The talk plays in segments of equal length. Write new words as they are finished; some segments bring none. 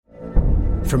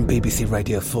from BBC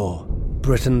Radio 4,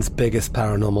 Britain's biggest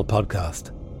paranormal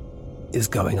podcast, is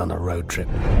going on a road trip.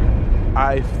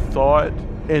 I thought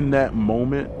in that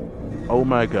moment, oh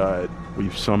my God,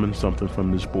 we've summoned something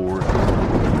from this board.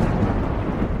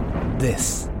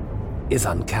 This is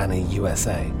Uncanny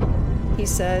USA. He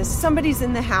says, somebody's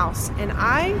in the house, and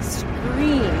I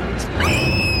screamed.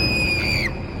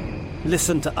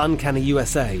 Listen to Uncanny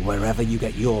USA wherever you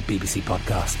get your BBC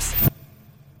podcasts,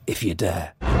 if you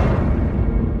dare.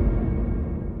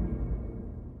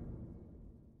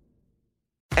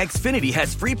 Xfinity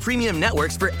has free premium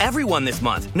networks for everyone this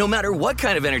month, no matter what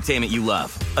kind of entertainment you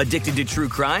love. Addicted to true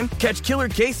crime? Catch killer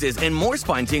cases and more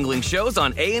spine-tingling shows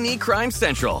on A&E Crime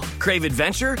Central. Crave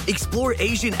adventure? Explore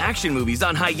Asian action movies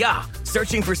on Hi-YAH.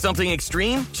 Searching for something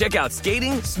extreme? Check out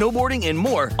skating, snowboarding, and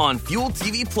more on Fuel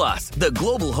TV Plus, the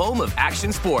global home of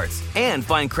action sports. And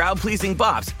find crowd-pleasing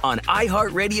bops on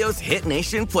iHeartRadio's Hit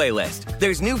Nation playlist.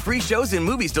 There's new free shows and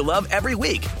movies to love every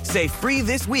week. Say free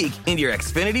this week in your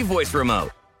Xfinity voice remote.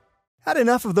 Had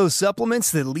enough of those supplements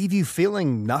that leave you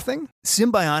feeling nothing?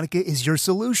 Symbiotica is your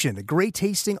solution to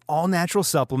great-tasting, all-natural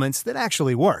supplements that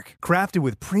actually work. Crafted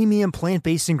with premium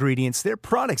plant-based ingredients, their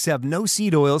products have no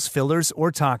seed oils, fillers,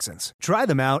 or toxins. Try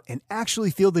them out and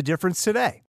actually feel the difference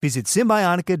today. Visit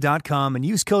Symbiotica.com and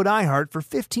use code IHEART for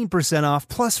 15% off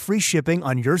plus free shipping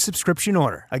on your subscription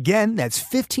order. Again, that's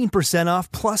 15%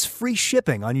 off plus free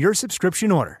shipping on your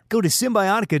subscription order. Go to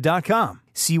Symbiotica.com.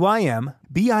 CYMBIOTIKA.com.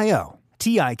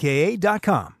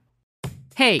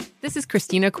 Hey, this is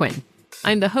Christina Quinn.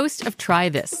 I'm the host of Try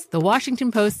This, the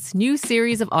Washington Post's new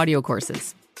series of audio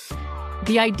courses.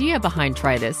 The idea behind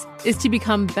Try This is to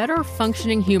become better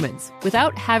functioning humans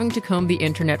without having to comb the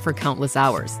internet for countless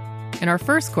hours. In our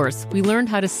first course, we learned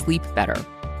how to sleep better.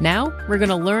 Now, we're going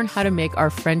to learn how to make our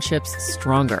friendships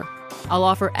stronger. I'll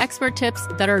offer expert tips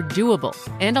that are doable,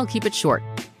 and I'll keep it short.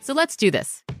 So let's do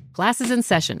this. Class is in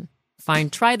session.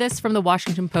 Find Try This from the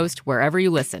Washington Post wherever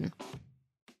you listen.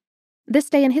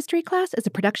 This Day in History class is a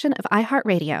production of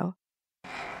iHeartRadio.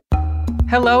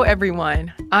 Hello,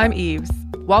 everyone. I'm Eves.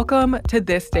 Welcome to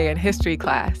This Day in History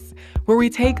class, where we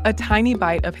take a tiny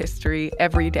bite of history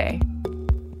every day.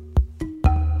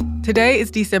 Today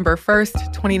is December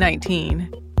 1st,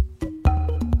 2019.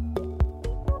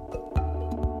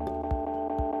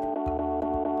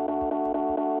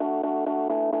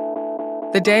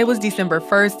 The day was December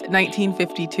 1st,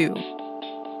 1952.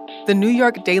 The New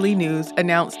York Daily News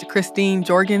announced Christine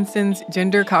Jorgensen's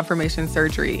gender confirmation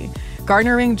surgery,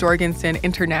 garnering Jorgensen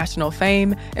international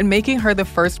fame and making her the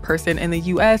first person in the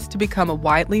U.S. to become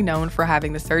widely known for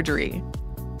having the surgery.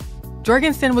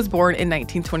 Jorgensen was born in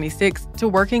 1926 to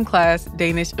working-class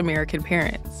Danish-American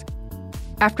parents.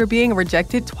 After being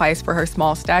rejected twice for her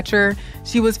small stature,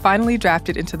 she was finally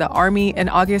drafted into the Army in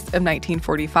August of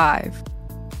 1945.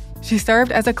 She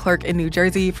served as a clerk in New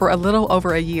Jersey for a little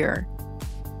over a year.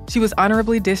 She was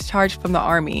honorably discharged from the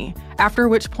Army, after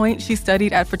which point she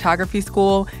studied at photography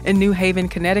school in New Haven,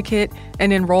 Connecticut,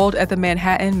 and enrolled at the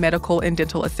Manhattan Medical and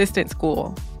Dental Assistant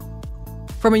School.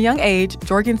 From a young age,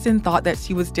 Jorgensen thought that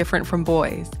she was different from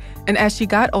boys, and as she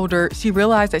got older, she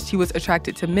realized that she was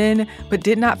attracted to men but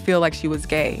did not feel like she was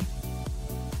gay.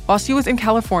 While she was in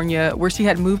California, where she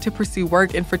had moved to pursue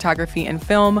work in photography and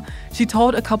film, she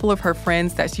told a couple of her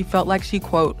friends that she felt like she,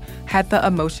 quote, had the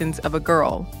emotions of a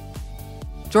girl.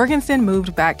 Jorgensen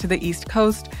moved back to the East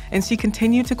Coast, and she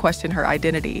continued to question her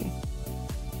identity.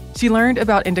 She learned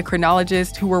about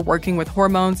endocrinologists who were working with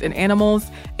hormones in animals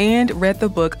and read the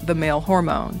book The Male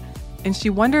Hormone, and she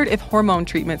wondered if hormone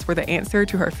treatments were the answer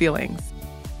to her feelings.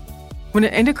 When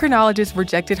an endocrinologist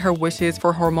rejected her wishes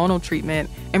for hormonal treatment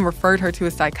and referred her to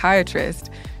a psychiatrist,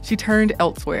 she turned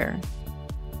elsewhere.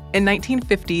 In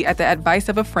 1950, at the advice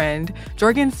of a friend,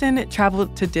 Jorgensen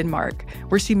traveled to Denmark,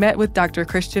 where she met with Dr.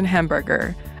 Christian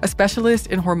Hamburger, a specialist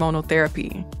in hormonal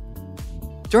therapy.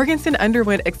 Jorgensen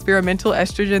underwent experimental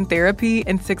estrogen therapy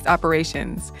and 6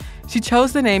 operations. She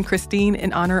chose the name Christine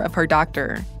in honor of her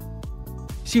doctor.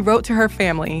 She wrote to her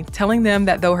family, telling them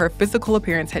that though her physical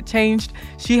appearance had changed,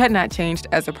 she had not changed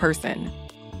as a person.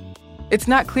 It's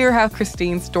not clear how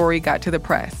Christine's story got to the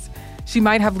press. She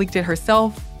might have leaked it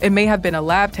herself, it may have been a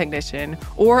lab technician,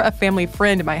 or a family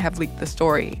friend might have leaked the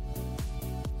story.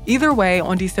 Either way,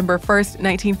 on December 1st,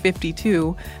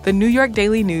 1952, the New York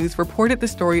Daily News reported the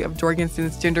story of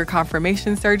Jorgensen's gender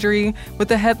confirmation surgery with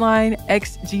the headline,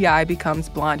 "Ex-GI Becomes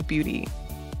Blonde Beauty."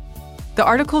 The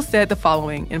article said the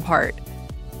following in part: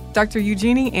 Dr.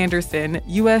 Eugenie Anderson,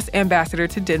 U.S. Ambassador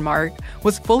to Denmark,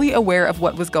 was fully aware of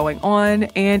what was going on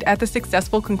and, at the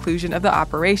successful conclusion of the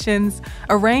operations,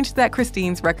 arranged that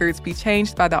Christine's records be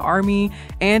changed by the Army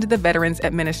and the Veterans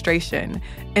Administration,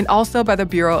 and also by the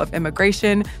Bureau of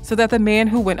Immigration so that the man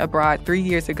who went abroad 3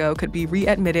 years ago could be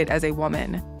readmitted as a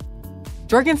woman.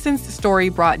 Jorgensen's story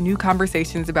brought new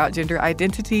conversations about gender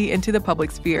identity into the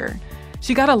public sphere.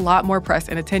 She got a lot more press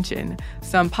and attention,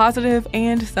 some positive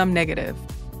and some negative.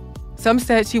 Some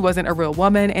said she wasn't a real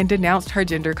woman and denounced her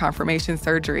gender confirmation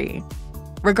surgery.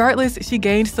 Regardless, she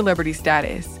gained celebrity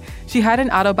status. She had an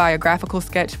autobiographical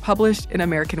sketch published in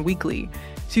American Weekly.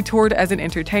 She toured as an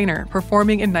entertainer,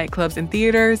 performing in nightclubs and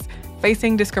theaters,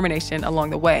 facing discrimination along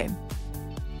the way.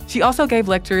 She also gave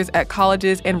lectures at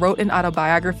colleges and wrote an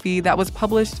autobiography that was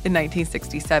published in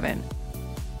 1967.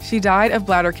 She died of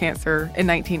bladder cancer in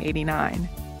 1989.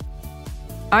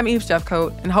 I'm Eve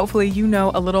Jeffcoat, and hopefully you know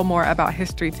a little more about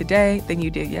history today than you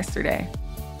did yesterday.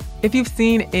 If you've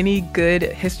seen any good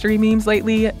history memes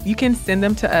lately, you can send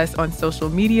them to us on social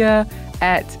media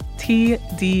at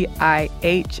TDIHC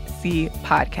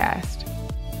Podcast.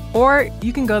 Or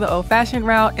you can go the old-fashioned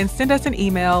route and send us an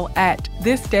email at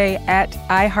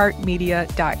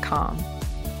thisday@iheartmedia.com.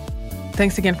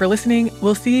 Thanks again for listening.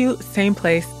 We'll see you same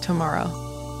place tomorrow.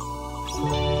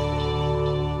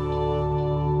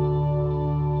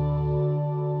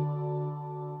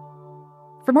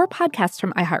 For more podcasts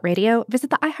from iHeartRadio, visit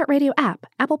the iHeartRadio app,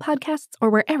 Apple Podcasts, or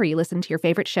wherever you listen to your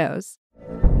favorite shows.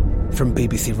 From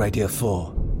BBC Radio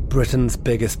 4, Britain's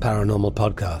biggest paranormal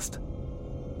podcast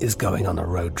is going on a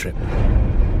road trip.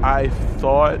 I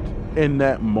thought in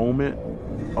that moment,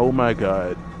 oh my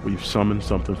God, we've summoned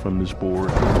something from this board.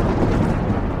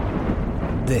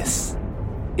 This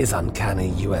is Uncanny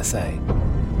USA.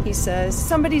 He says,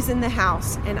 somebody's in the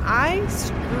house, and I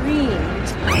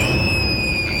screamed.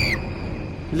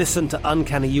 Listen to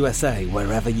Uncanny USA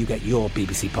wherever you get your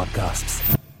BBC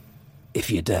podcasts,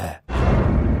 if you dare.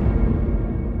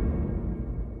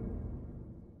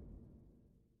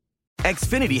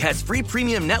 Xfinity has free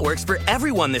premium networks for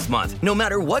everyone this month, no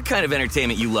matter what kind of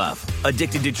entertainment you love.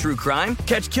 Addicted to true crime?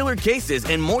 Catch killer cases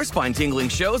and more spine-tingling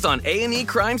shows on A&E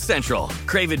Crime Central.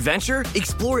 Crave adventure?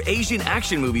 Explore Asian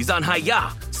action movies on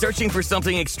Hi-YAH. Searching for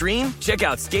something extreme? Check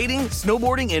out skating,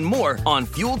 snowboarding, and more on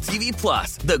Fuel TV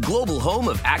Plus, the global home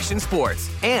of action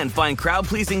sports. And find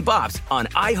crowd-pleasing bops on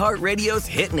iHeartRadio's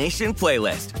Hit Nation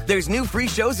playlist. There's new free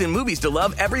shows and movies to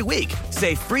love every week.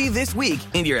 Say free this week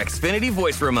in your Xfinity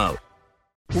voice remote.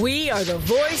 We are the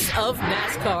voice of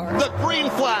NASCAR. The green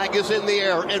flag is in the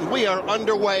air, and we are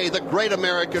underway. The great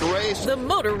American race. The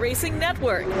Motor Racing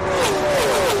Network.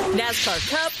 NASCAR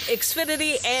Cup,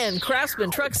 Xfinity, and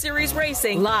Craftsman Truck Series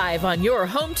Racing live on your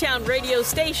hometown radio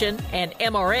station and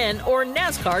MRN or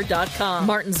NASCAR.com.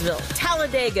 Martinsville,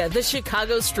 Talladega, the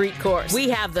Chicago Street Course. We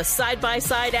have the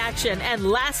side-by-side action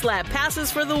and last lap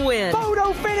passes for the win.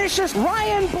 Photo finishes.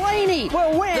 Ryan Blaney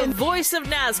will win. The voice of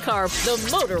NASCAR, the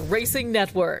Motor Racing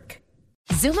Network.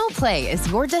 Xumo Play is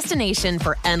your destination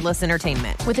for endless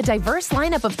entertainment. With a diverse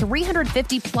lineup of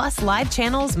 350-plus live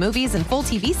channels, movies, and full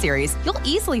TV series, you'll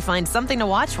easily find something to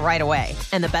watch right away.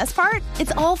 And the best part?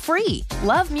 It's all free.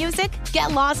 Love music?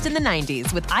 Get lost in the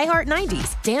 90s with iHeart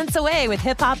 90s, dance away with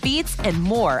hip-hop beats, and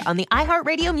more on the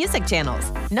iHeartRadio music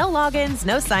channels. No logins,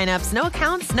 no signups, no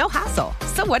accounts, no hassle.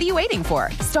 So what are you waiting for?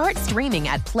 Start streaming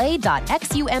at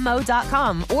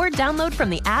play.xumo.com or download from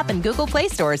the app and Google Play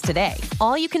stores today.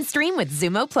 All you can stream with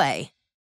Xumo Play.